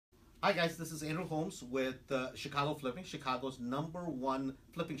Hi guys, this is Andrew Holmes with Chicago Flipping, Chicago's #1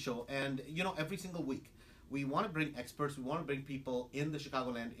 flipping show. And every single week we want to bring experts, we want to bring people in the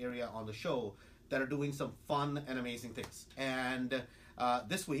Chicagoland area on the show that are doing some fun and amazing things. And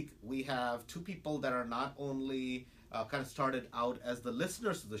this week we have two people that are not only kind of started out as the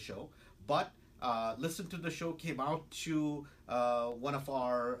listeners of the show, but listened to the show, came out to one of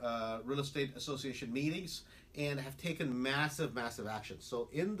our real estate association meetings, and have taken massive action. So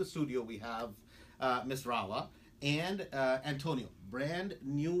in the studio we have Ms. Rawa and Antonio, brand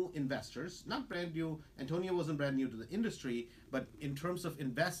new investors. Not brand new, Antonio wasn't brand new to the industry, but in terms of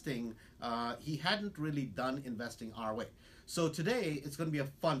investing, he hadn't really done investing our way. So today it's going to be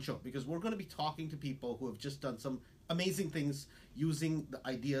a fun show because we're going to be talking to people who have just done some amazing things using the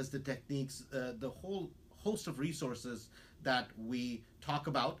ideas, the techniques, the whole host of resources that we talk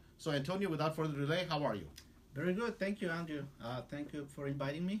about. So Antonio, without further delay, how are you? Very good. Thank you, Andrew. Thank you for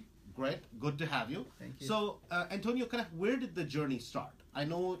inviting me. Great. Good to have you. Thank you. So, Antonio, kind of where did the journey start? I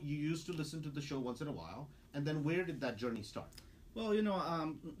know you used to listen to the show once in a while, and then where did that journey start? Well,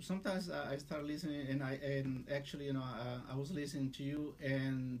 sometimes I start listening, and actually, I was listening to you,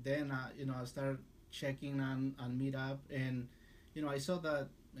 and then, I started checking on Meetup, and, I saw that,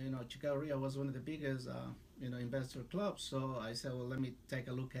 Chicago RIA was one of the biggest, investor clubs. So I said, well, let me take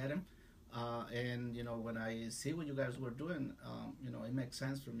a look at him. And when I see what you guys were doing, it makes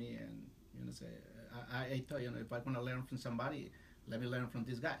sense for me. And say I thought, if I'm gonna learn from somebody, let me learn from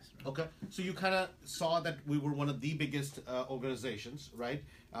these guys. Right? Okay, so you kind of saw that we were one of the biggest organizations, right,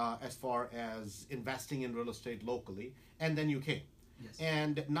 as far as investing in real estate locally, and then you came. Yes.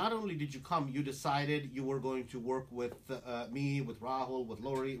 And not only did you come, you decided you were going to work with me, with Rahul, with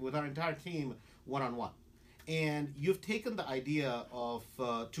Lori, with our entire team one-on-one. And you've taken the idea of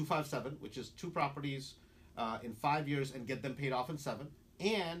 257, which is 2 properties in 5 years, and get them paid off in 7.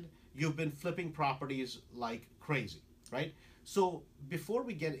 And you've been flipping properties like crazy, right? So before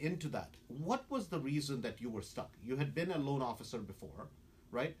we get into that, what was the reason that you were stuck? You had been a loan officer before,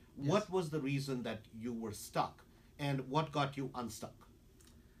 right? Yes. What was the reason that you were stuck, and what got you unstuck?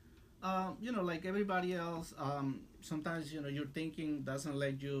 Like everybody else, sometimes, your thinking doesn't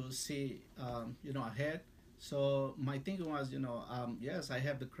let you see, ahead. So my thinking was, yes, I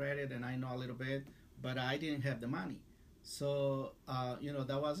have the credit and I know a little bit, but I didn't have the money. So,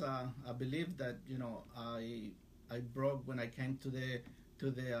 that was a belief that, I broke when I came to the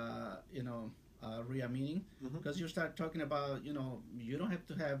RIA meeting, because you start talking about, you don't have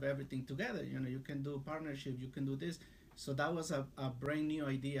to have everything together. You can do partnership, you can do this. So that was a brand new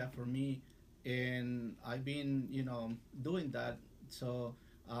idea for me, and I've been, doing that. So,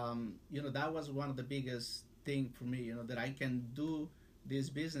 that was one of the biggest thing for me, that I can do this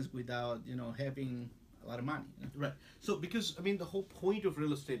business without, having a lot of money. Right. So because, the whole point of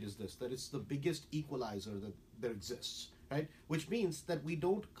real estate is this, that it's the biggest equalizer that there exists, right? Which means that we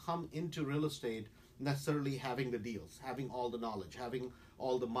don't come into real estate necessarily having the deals, having all the knowledge, having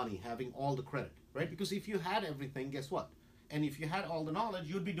all the money, having all the credit, right? Because if you had everything, guess what? And if you had all the knowledge,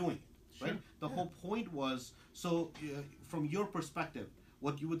 you'd be doing it, right? Sure. The whole point was, so from your perspective,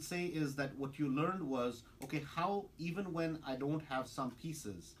 what you would say is that what you learned was, okay, how, even when I don't have some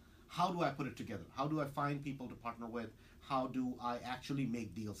pieces, how do I put it together? How do I find people to partner with? How do I actually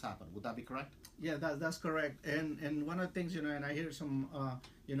make deals happen? Would that be correct? Yeah, that's correct. And one of the things, and I hear some, a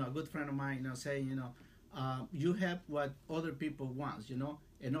good friend of mine, saying, you have what other people want,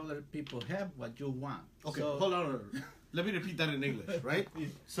 and other people have what you want. Okay, so, hold on. Let me repeat that in English, right? Yeah.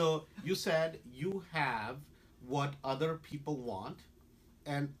 So you said you have what other people want,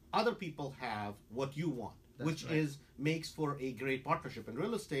 and other people have what you want, which right. makes for a great partnership. In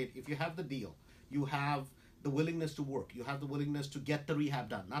real estate, if you have the deal, you have the willingness to work, you have the willingness to get the rehab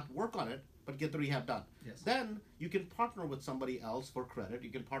done, not work on it, but get the rehab done. Yes. Then you can partner with somebody else for credit,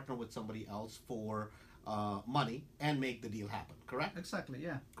 you can partner with somebody else for money, and make the deal happen, correct? Exactly,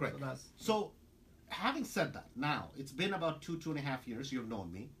 yeah. Correct. So having said that, now it's been about 2.5 years you've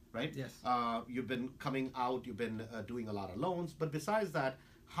known me, right? Yes. You've been coming out, you've been doing a lot of loans, but besides that,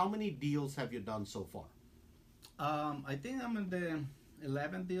 how many deals have you done so far? I think I'm in the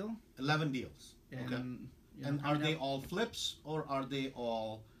 11th deal. 11 deals. And, okay. And are they all flips, or are they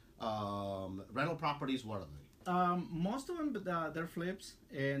all rental properties? What are they? Most of them, they're flips,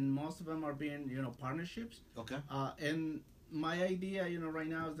 and most of them are being, partnerships. Okay. And my idea, right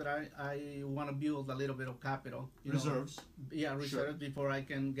now is that I want to build a little bit of capital. Reserves. Yeah, reserves, sure. Before I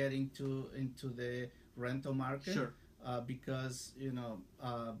can get into the rental market. Sure. Because,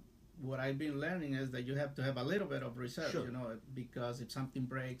 what I've been learning is that you have to have a little bit of reserve, Sure. Because if something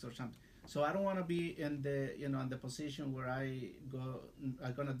breaks or something. So I don't want to be in the in the position where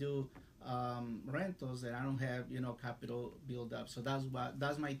I'm gonna do rentals and I don't have capital build up. So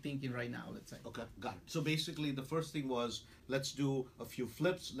that's my thinking right now. Let's say. Okay, got it. So basically, the first thing was let's do a few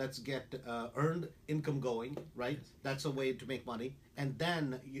flips. Let's get earned income going, right? Yes. That's a way to make money. And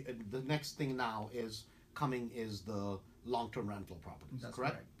then the next thing now is the long-term rental properties. That's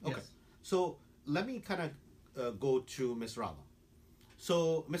correct? correct. Okay. Yes. So let me kind of go to Miss Rawa.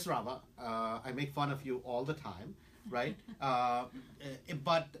 So Miss Rawa, I make fun of you all the time, right?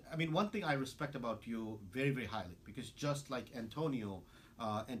 But I mean, one thing I respect about you very, very highly, because just like Antonio,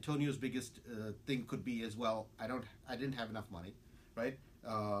 Antonio's biggest thing could be as well. I didn't have enough money, right?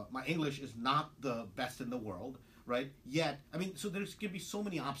 My English is not the best in the world, right? Yet, I mean, so there's going to be so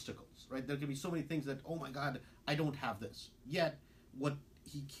many obstacles, right? There can be so many things that, oh my God, I don't have this. Yet, what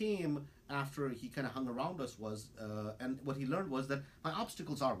he came after he kind of hung around us was, and what he learned was that my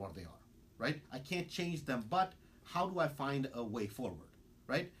obstacles are what they are, right? I can't change them, but how do I find a way forward,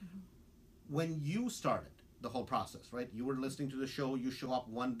 right? Mm-hmm. When you started the whole process, right? You were listening to the show. You show up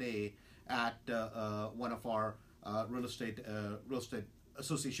one day at one of our real estate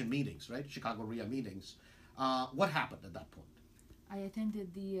association meetings, right? Chicago RIA meetings. What happened at that point? I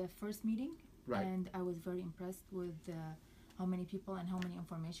attended the first meeting, right. And I was very impressed with how many people and how many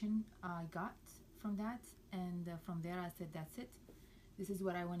information I got from that. And from there, I said, "That's it. This is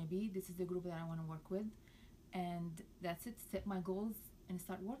what I want to be. This is the group that I want to work with, and that's it. Set my goals and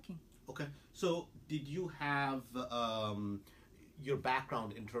start working." Okay. So, did you have your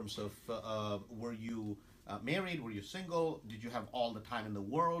background in terms of were you married? Were you single? Did you have all the time in the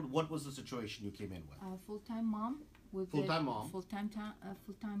world? What was the situation you came in with? Full-time mom with full-time mom.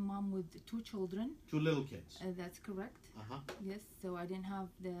 Full-time mom with 2 children. 2 little kids. That's correct. Uh-huh. Yes. So I didn't have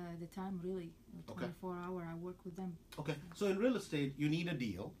the time really. 24-hour. I work with them. Okay. So in real estate, you need a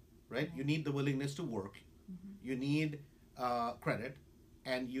deal, right? You need the willingness to work. Mm-hmm. You need credit,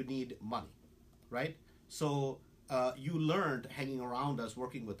 and you need money, right? So you learned hanging around us,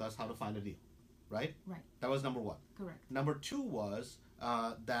 working with us, how to find a deal, right? Right. That was number 1. Correct. Number 2 was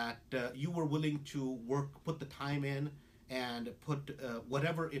that you were willing to work, put the time in, and put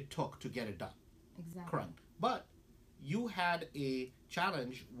whatever it took to get it done. Exactly. Correct. But you had a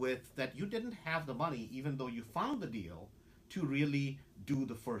challenge with that you didn't have the money, even though you found the deal, to really do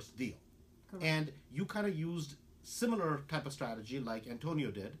the first deal. Correct. And you kind of used similar type of strategy like Antonio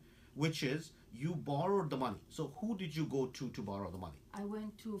did, which is you borrowed the money. So who did you go to borrow the money? I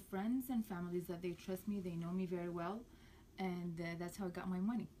went to friends and families that they trust me, they know me very well, and that's how I got my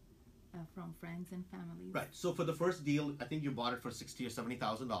money, from friends and families. Right. So for the first deal, I think you bought it for $60,000 or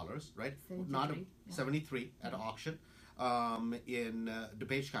 $70,000, right? 73 at auction in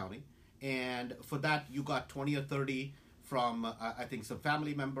DuPage County, and for that you got 20 or 30 from I think some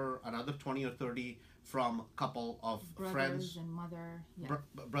family member, another 20 or 30 from a couple of brothers friends and mother. Yeah.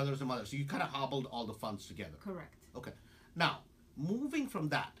 Brothers and mothers. So you kind of hobbled all the funds together. Correct. Okay. Now, moving from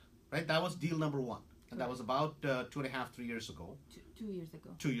that, right? That was deal number 1. And that was about 2.5, 3 years ago. 2 years ago.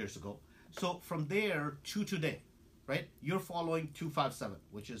 2 years ago. So from there to today, right? You're following 257,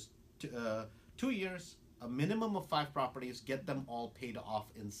 which is 2 years, a minimum of 5 properties, get them all paid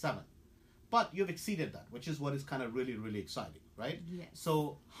off in 7. But you've exceeded that, which is what is kind of really, really exciting, right? Yes.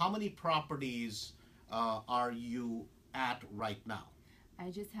 So how many properties are you at right now?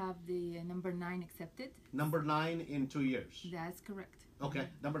 I just have the number 9 accepted. Number 9 in 2 years. That's correct. Okay,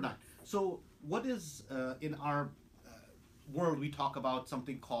 number 9. So what is, in our world, we talk about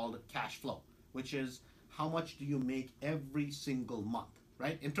something called cash flow, which is how much do you make every single month,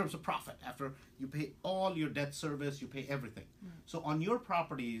 right? In terms of profit, after you pay all your debt service, you pay everything. Right. So on your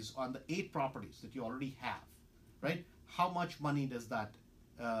properties, on the 8 properties that you already have, right? How much money does that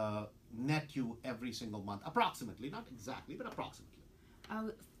net you every single month? Approximately, not exactly, but approximately.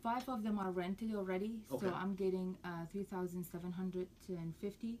 5 of them are rented already, okay. So I'm getting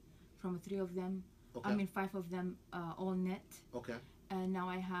 $3,750 from 3 of them. Okay. I mean 5 of them all net. Okay. And now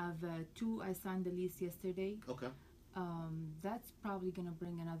I have 2. I signed the lease yesterday. Okay. That's probably gonna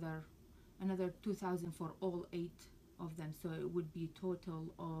bring another $2,000 for all 8 of them. So it would be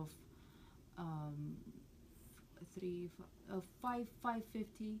total of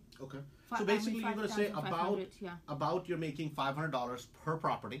 550. Okay. So basically, you're going to say about you're making $500 per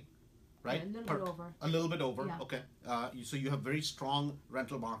property, right? Yeah, a little bit over. A little bit over. Yeah. Okay. So you have very strong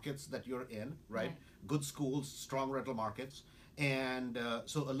rental markets that you're in, right? Good schools, strong rental markets, and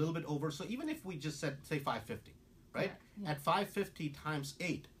so a little bit over. So even if we just said say 550, right? Yeah. At 550 times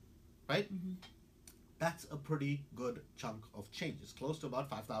 8, right? Mm-hmm. That's a pretty good chunk of change. It's close to about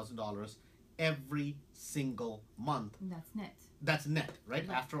 $5,000 every single month. And that's net. That's net, right?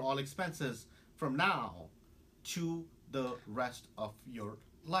 Right. After all expenses from now to the rest of your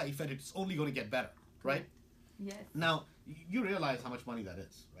life, and it's only going to get better, right? Yes. Now, you realize how much money that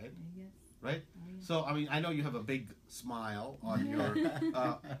is, right? Yes. Right? Oh, yeah. So, I mean, I know you have a big smile on your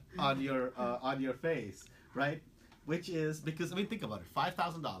on your face, right? Which is because, I mean, think about it: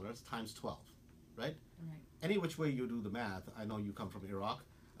 $5,000 times 12, right? Right. Any which way you do the math. I know you come from Iraq.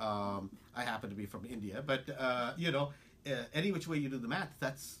 I happen to be from India, but any which way you do the math,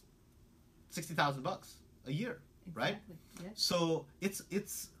 that's $60,000 a year, right? Exactly. Yes. So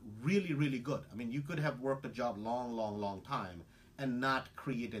it's really, really good. I mean, you could have worked a job long time and not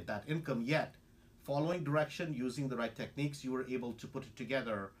created that income, yet following direction, using the right techniques, you were able to put it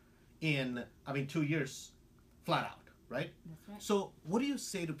together in, I mean, 2 years flat out, right? That's right. So what do you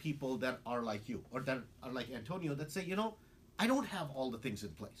say to people that are like you, or that are like Antonio, that say, I don't have all the things in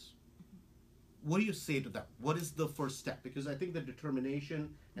place? What do you say to them? What is the first step? Because I think the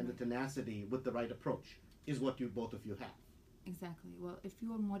determination and the tenacity with the right approach is what both of you have. Exactly. Well, if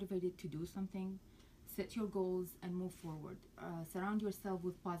you are motivated to do something, set your goals and move forward. Surround yourself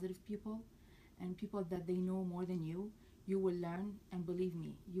with positive people and people that they know more than you. You will learn, and believe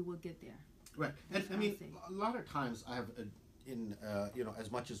me, you will get there. Right. That's And I what I mean, say. a lot of times I have,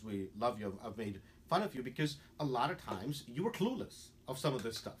 as much as we love you, I've made fun of you because a lot of times you were clueless of some of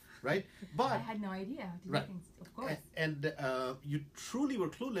this stuff, right? But I had no idea how to Right. do things, of course. and you truly were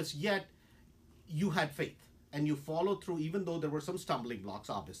clueless, yet you had faith and you followed through, even though there were some stumbling blocks,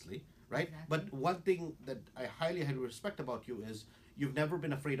 obviously, right? Exactly. But one thing that I highly respect about you is you've never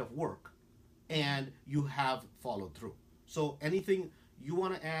been afraid of work, and you have followed through. So anything you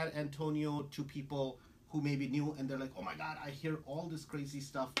want to add, Antonio, to people who may be new and they're like, oh my God, I hear all this crazy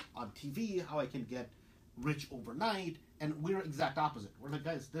stuff on TV, how I can get rich overnight, and we're exact opposite. We're like,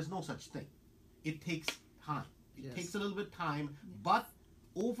 guys, there's no such thing. It takes time. It Yes. takes a little bit of time, Yes. but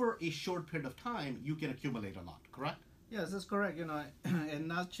over a short period of time, you can accumulate a lot, correct? Yes, that's correct. And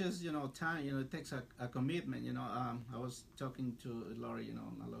not just time. It takes a commitment. I was talking to Lori,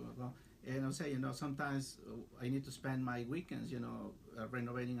 not long ago, and I say, sometimes I need to spend my weekends,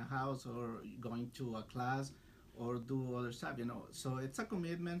 renovating a house or going to a class or do other stuff. So it's a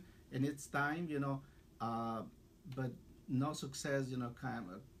commitment and it's time. But no success,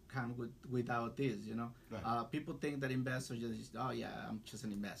 come without this. Right. People think that investors just, oh yeah, I'm just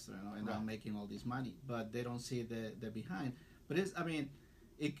an investor, and Right. I'm making all this money, but they don't see the behind. But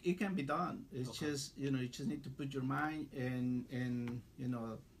it can be done. It's Okay. just you just need to put your mind in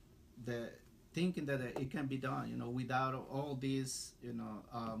the thinking that it can be done. Without all this,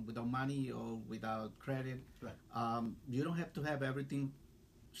 without money or without credit. Right. You don't have to have everything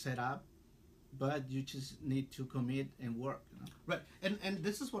set up, but you just need to commit and work. Right, and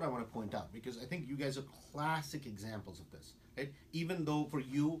this is what I want to point out, because I think you guys are classic examples of this, right? Even though for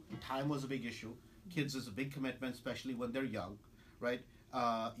you, time was a big issue, kids is a big commitment, especially when they're young, right?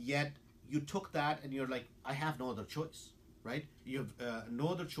 Yet you took that and you're like, I have no other choice, right? You have no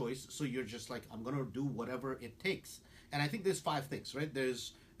other choice, so you're just like, I'm going to do whatever it takes. And I think there's 5 things, right?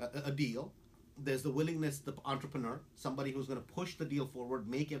 There's a deal, there's the willingness, the entrepreneur, somebody who's going to push the deal forward,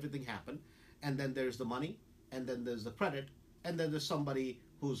 make everything happen, and then there's the money, and then there's the credit, and then there's somebody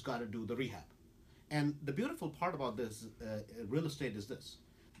who's got to do the rehab. And the beautiful part about this real estate is this,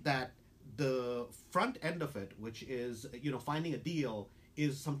 that the front end of it, which is finding a deal,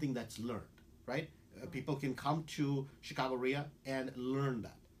 is something that's learned, right? People can come to Chicago RIA and learn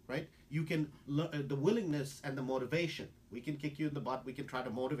that, right? You can learn the willingness and the motivation. We can kick you in the butt, we can try to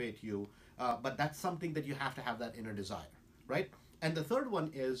motivate you, but that's something that you have to have that inner desire, right? And the third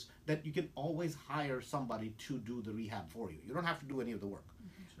one is that you can always hire somebody to do the rehab for you. You don't have to do any of the work.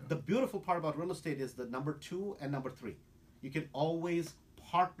 Sure. The beautiful part about real estate is the number 2 and number 3. You can always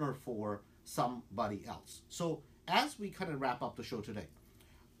partner for somebody else. So as we kind of wrap up the show today,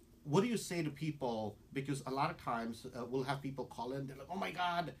 what do you say to people? Because a lot of times we'll have people call in, they're like, oh my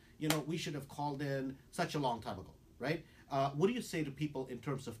God, we should have called in such a long time ago, right? What do you say to people in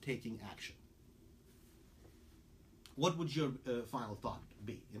terms of taking action? What would your final thought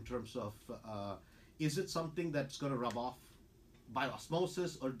be in terms of, is it something that's going to rub off by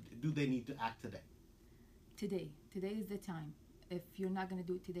osmosis, or do they need to act today? Today is the time. If you're not going to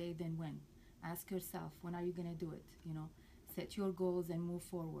do it today, then when? Ask yourself, when are you going to do it? Set your goals and move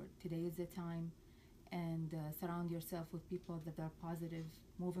forward. Today is the time, and surround yourself with people that are positive,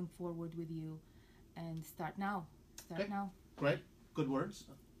 moving forward with you, and start now. Start Okay. now. Great, good words.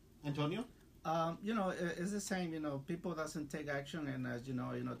 Antonio? It's the same. People doesn't take action, and as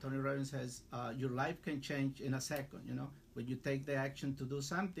Tony Robbins says, your life can change in a second. When you take the action to do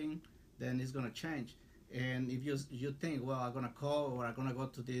something, then it's gonna change. And if you think, well, I'm gonna call or I'm gonna go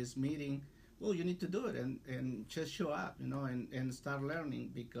to this meeting, well, you need to do it and just show up, and start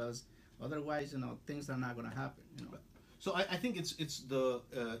learning, because otherwise, things are not gonna happen, So I think it's the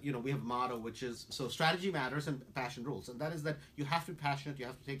we have a motto, which is, so strategy matters and passion rules, and that is that you have to be passionate, you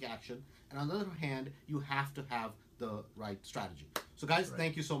have to take action, and on the other hand, you have to have the right strategy. So guys,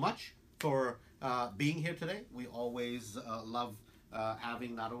 Thank you so much for being here today. We always love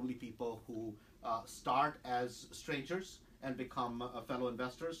having not only people who start as strangers and become fellow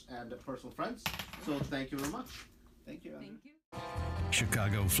investors and personal friends. So thank you very much. Thank you. Thank you.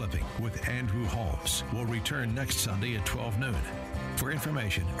 Chicago Flipping with Andrew Holmes will return next Sunday at 12 noon. For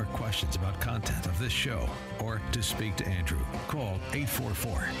information or questions about content of this show, or to speak to Andrew, call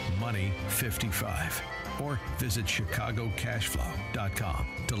 844-MONEY-55 or visit ChicagoCashflow.com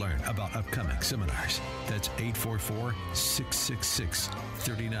to learn about upcoming seminars. That's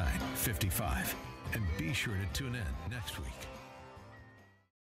 844-666-3955. And be sure to tune in next week.